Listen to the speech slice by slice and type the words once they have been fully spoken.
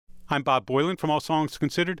I'm Bob Boylan from All Songs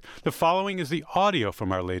Considered. The following is the audio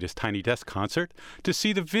from our latest Tiny Desk concert. To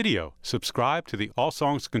see the video, subscribe to the All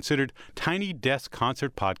Songs Considered Tiny Desk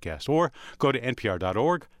Concert podcast or go to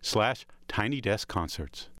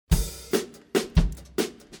npr.org/tinydeskconcerts.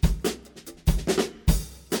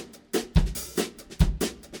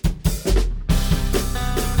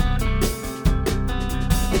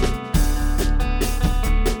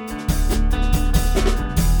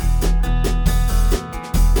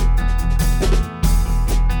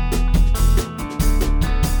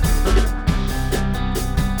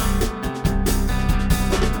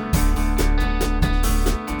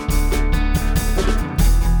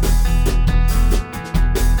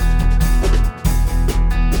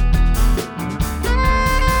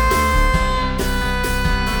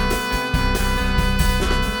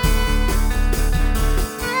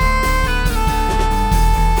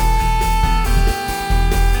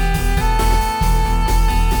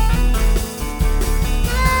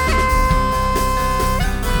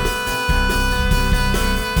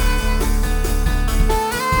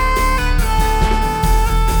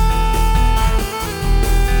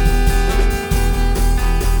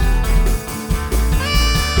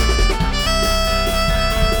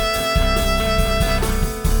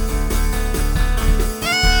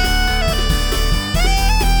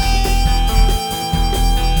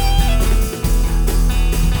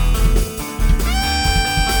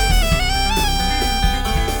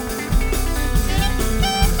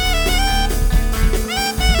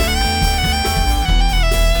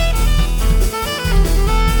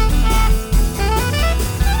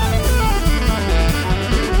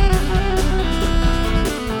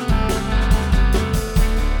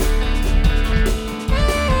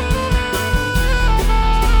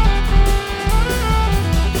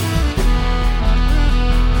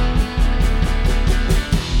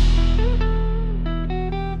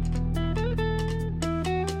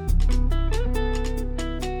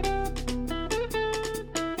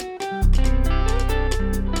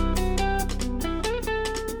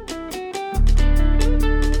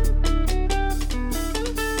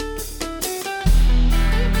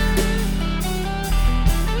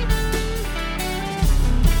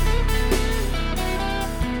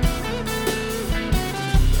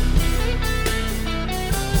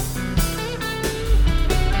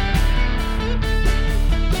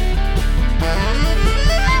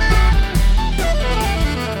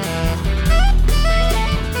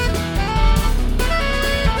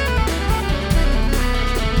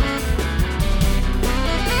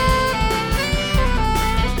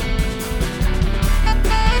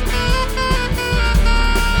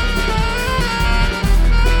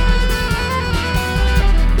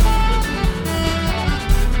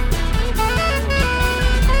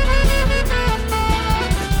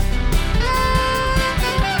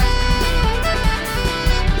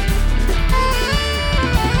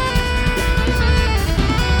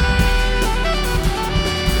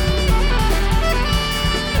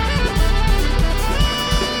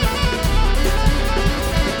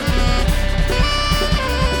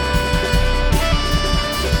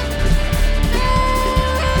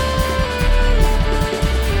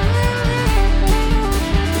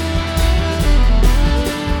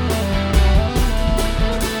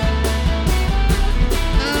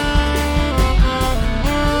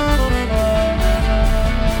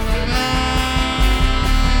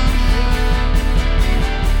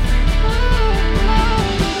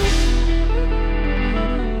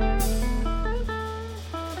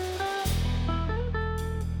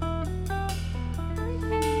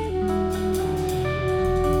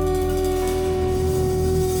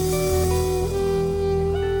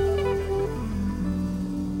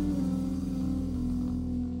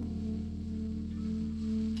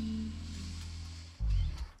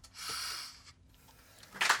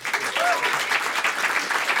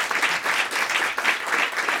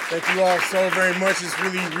 Thank you all so very much. It's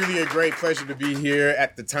really a great pleasure to be here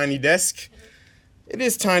at the Tiny Desk. It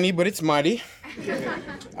is tiny, but it's mighty.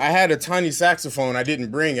 I had a tiny saxophone I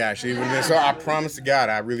didn't bring, actually, so I promise to God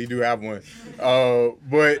I really do have one.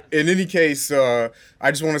 But in any case, I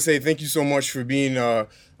just want to say thank you so much for being so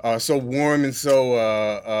warm and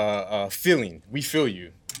so feeling. We feel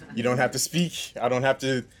you. You don't have to speak. I don't have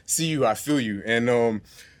to see you. I feel you. And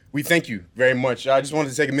we thank you very much. I just wanted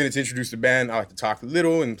to take a minute to introduce the band. I like to talk a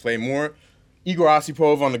little and play more. Igor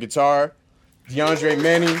Osipov on the guitar, DeAndre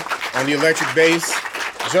Manning on the electric bass,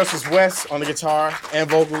 Justice West on the guitar and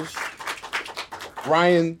vocals,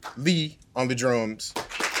 Ryan Lee on the drums.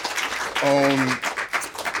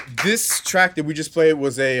 This track that we just played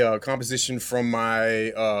was a composition from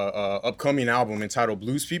my upcoming album entitled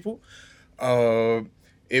Blues People.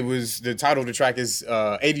 The title of the track is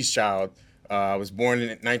 80s Child. I was born in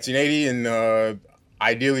 1980, and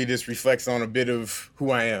ideally this reflects on a bit of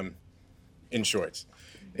who I am, in short.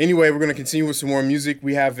 Anyway, we're going to continue with some more music.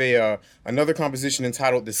 We have another composition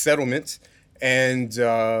entitled The Settlement, and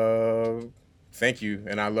thank you,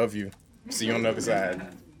 and I love you. See you on the other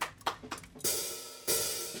side.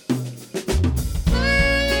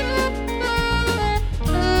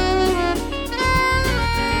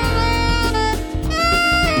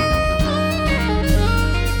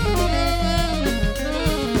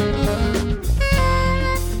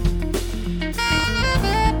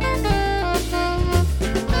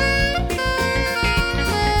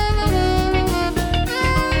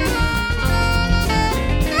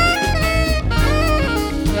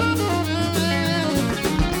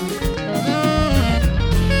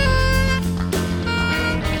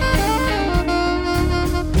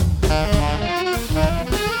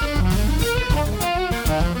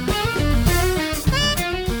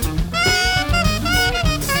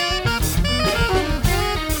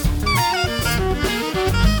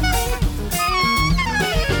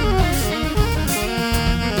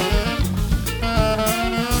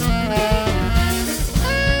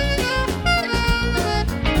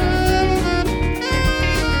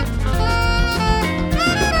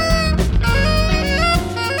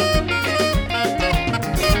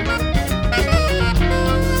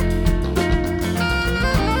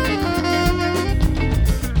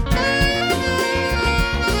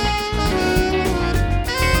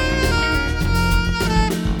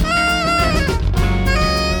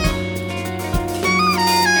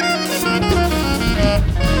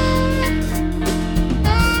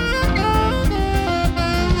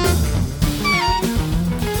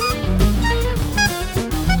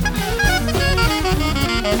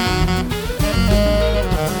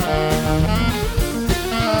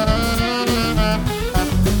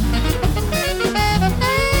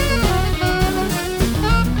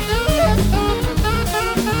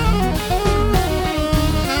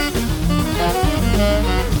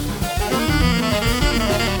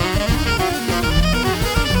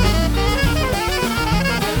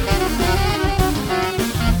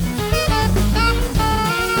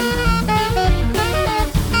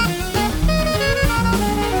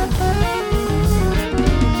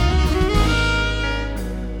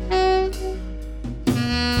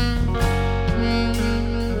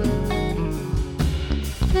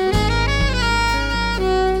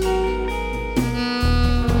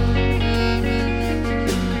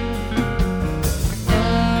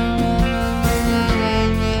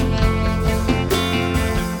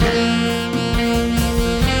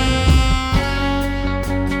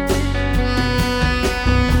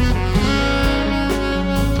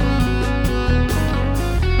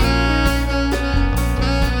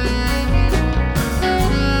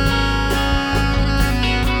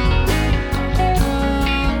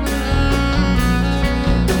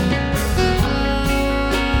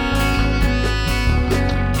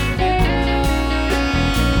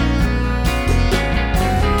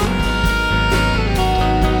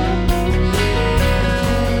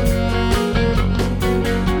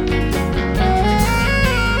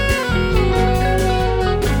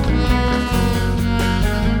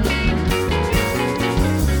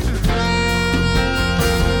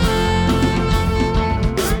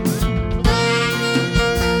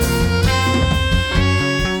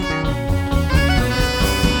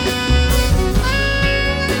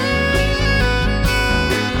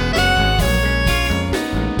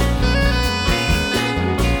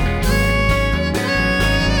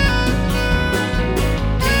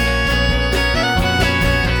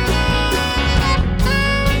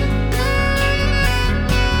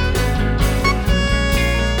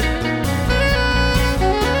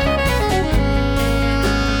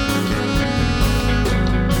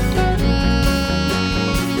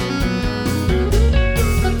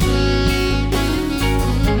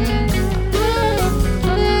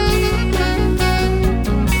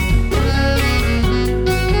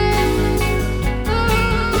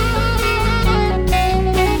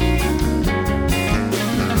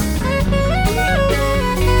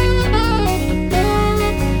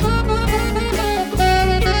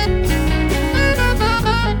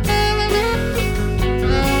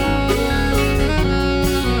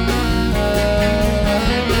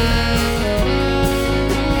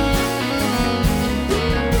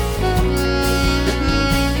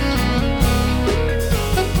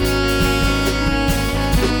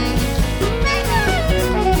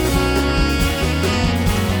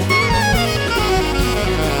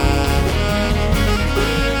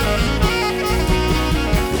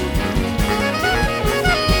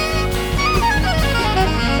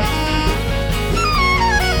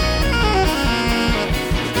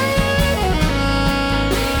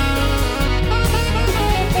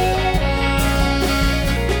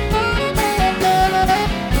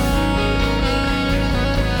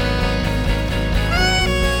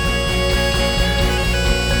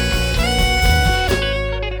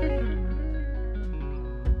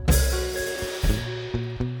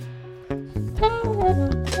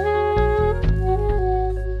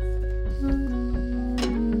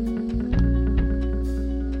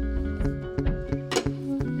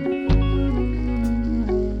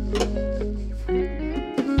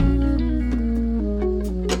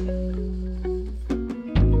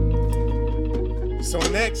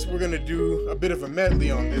 next, we're gonna do a bit of a medley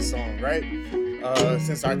on this song, right?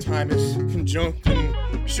 Since our time is conjunct and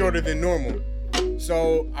shorter than normal.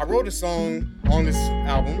 So I wrote a song on this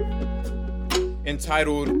album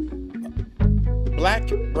entitled Black,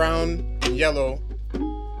 Brown, and Yellow,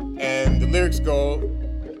 and the lyrics go,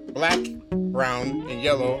 black, brown, and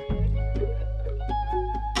yellow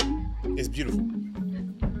is beautiful.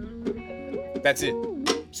 That's it.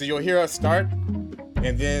 So you'll hear us start,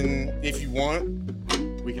 and then if you want,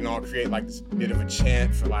 we can all create like this bit of a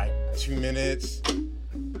chant for like 2 minutes,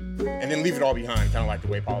 and then leave it all behind, kind of like the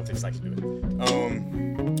way politics likes to do it.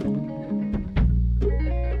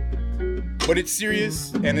 But it's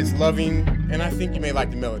serious, and it's loving, and I think you may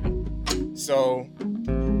like the melody. So,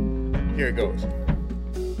 here it goes.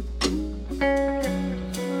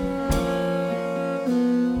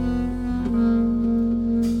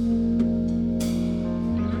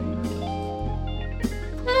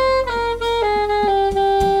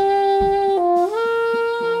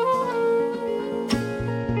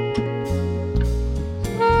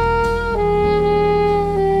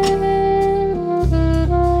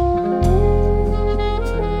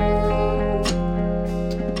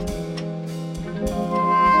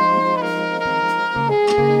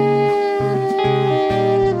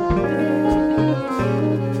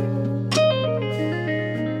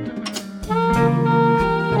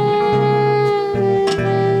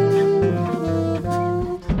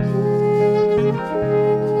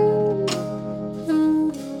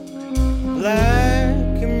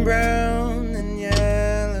 Black and brown and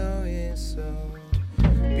yellow is so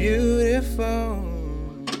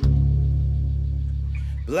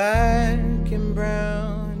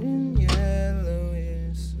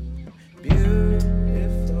beautiful.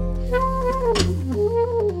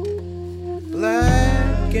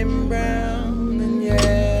 Black and brown and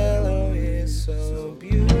yellow is so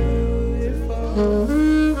beautiful.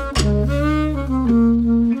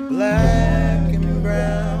 Black and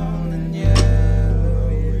brown and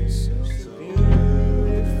yellow is so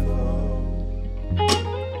beautiful.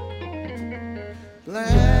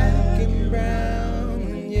 Black and brown. Black and brown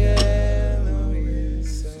and yellow is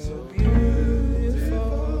so beautiful.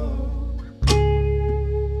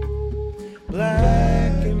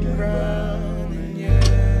 Black and brown and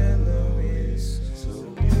yellow is so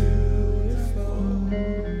beautiful.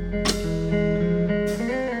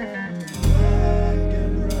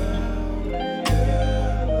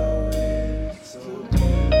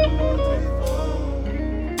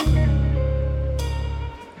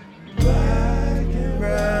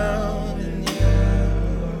 Black and brown and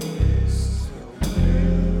yellow is so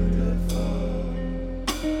beautiful.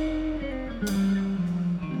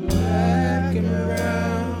 Black and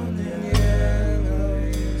brown and yellow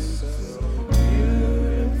is so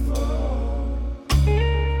beautiful.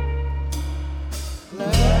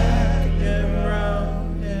 Black and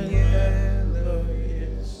brown and yellow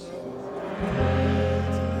is so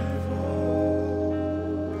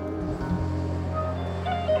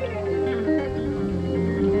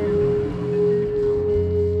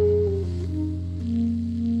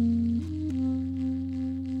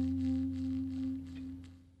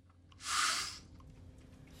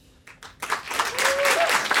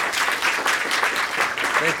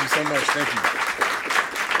Thank you so much. Thank you.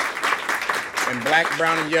 And black,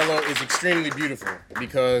 brown, and yellow is extremely beautiful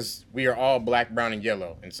because we are all black, brown, and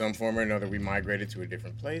yellow. In some form or another, we migrated to a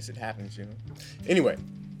different place. It happens, you know. Anyway,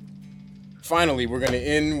 finally, we're going to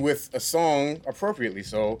end with a song, appropriately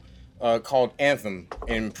so, called Anthem.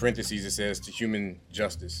 In parentheses, it says To Human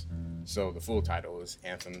Justice. So the full title is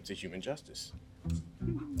Anthem to Human Justice.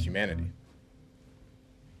 Humanity.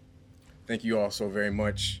 Thank you all so very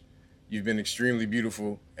much. You've been extremely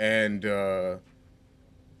beautiful, and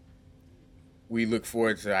we look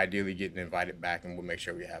forward to ideally getting invited back, and we'll make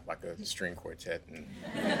sure we have like a string quartet and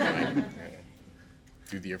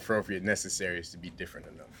do the appropriate necessaries to be different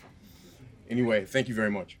enough. Anyway, thank you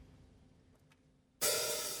very much.